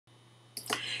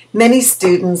Many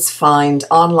students find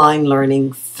online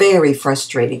learning very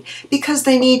frustrating because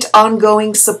they need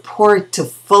ongoing support to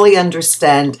fully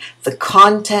understand the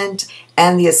content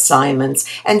and the assignments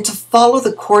and to follow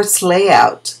the course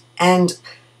layout and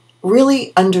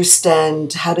really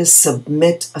understand how to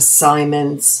submit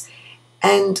assignments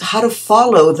and how to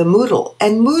follow the Moodle.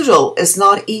 And Moodle is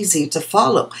not easy to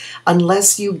follow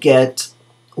unless you get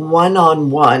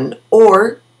one-on-one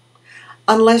or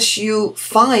unless you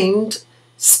find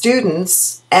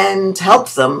students and help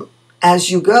them as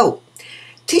you go.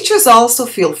 Teachers also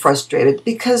feel frustrated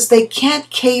because they can't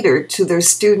cater to their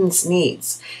students'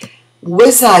 needs.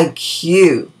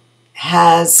 WizIQ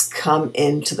has come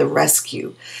into the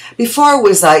rescue. Before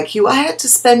WizIQ, I had to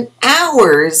spend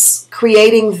hours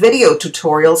creating video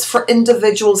tutorials for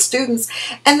individual students,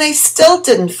 and they still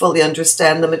didn't fully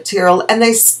understand the material, and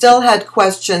they still had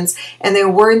questions, and they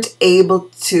weren't able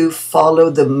to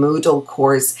follow the Moodle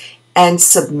course and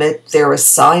submit their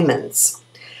assignments.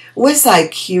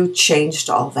 WizIQ changed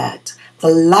all that. The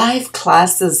live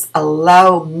classes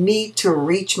allow me to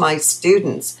reach my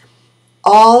students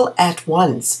all at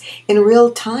once, in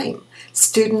real time.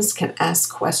 Students can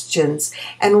ask questions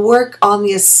and work on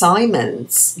the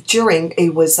assignments during a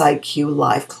WizIQ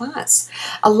live class.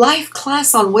 A live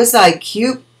class on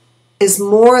WizIQ is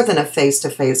more than a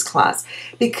face-to-face class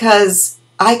because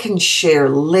I can share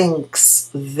links,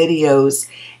 videos,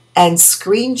 and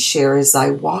screen share as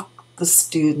I walk the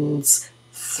students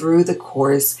through the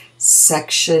course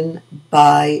section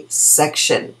by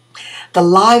section. The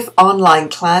live online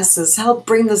classes help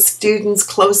bring the students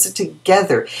closer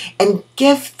together and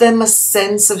give them a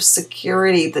sense of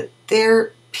security that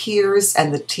their peers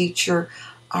and the teacher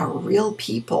are real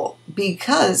people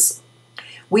because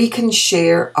we can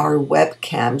share our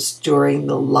webcams during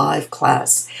the live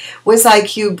class.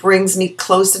 WizIQ brings me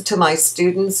closer to my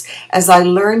students as I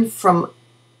learn from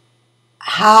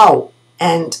how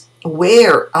and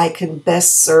where I can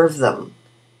best serve them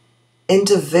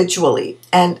individually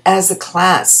and as a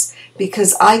class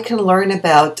because I can learn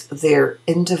about their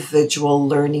individual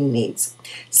learning needs.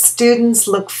 Students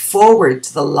look forward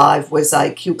to the live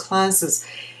WizIQ classes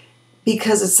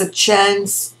because it's a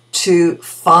chance to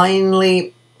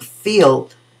finally feel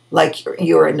like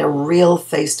you're in a real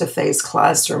face-to-face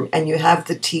classroom and you have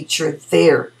the teacher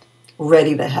there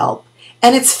ready to help.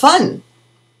 And it's fun.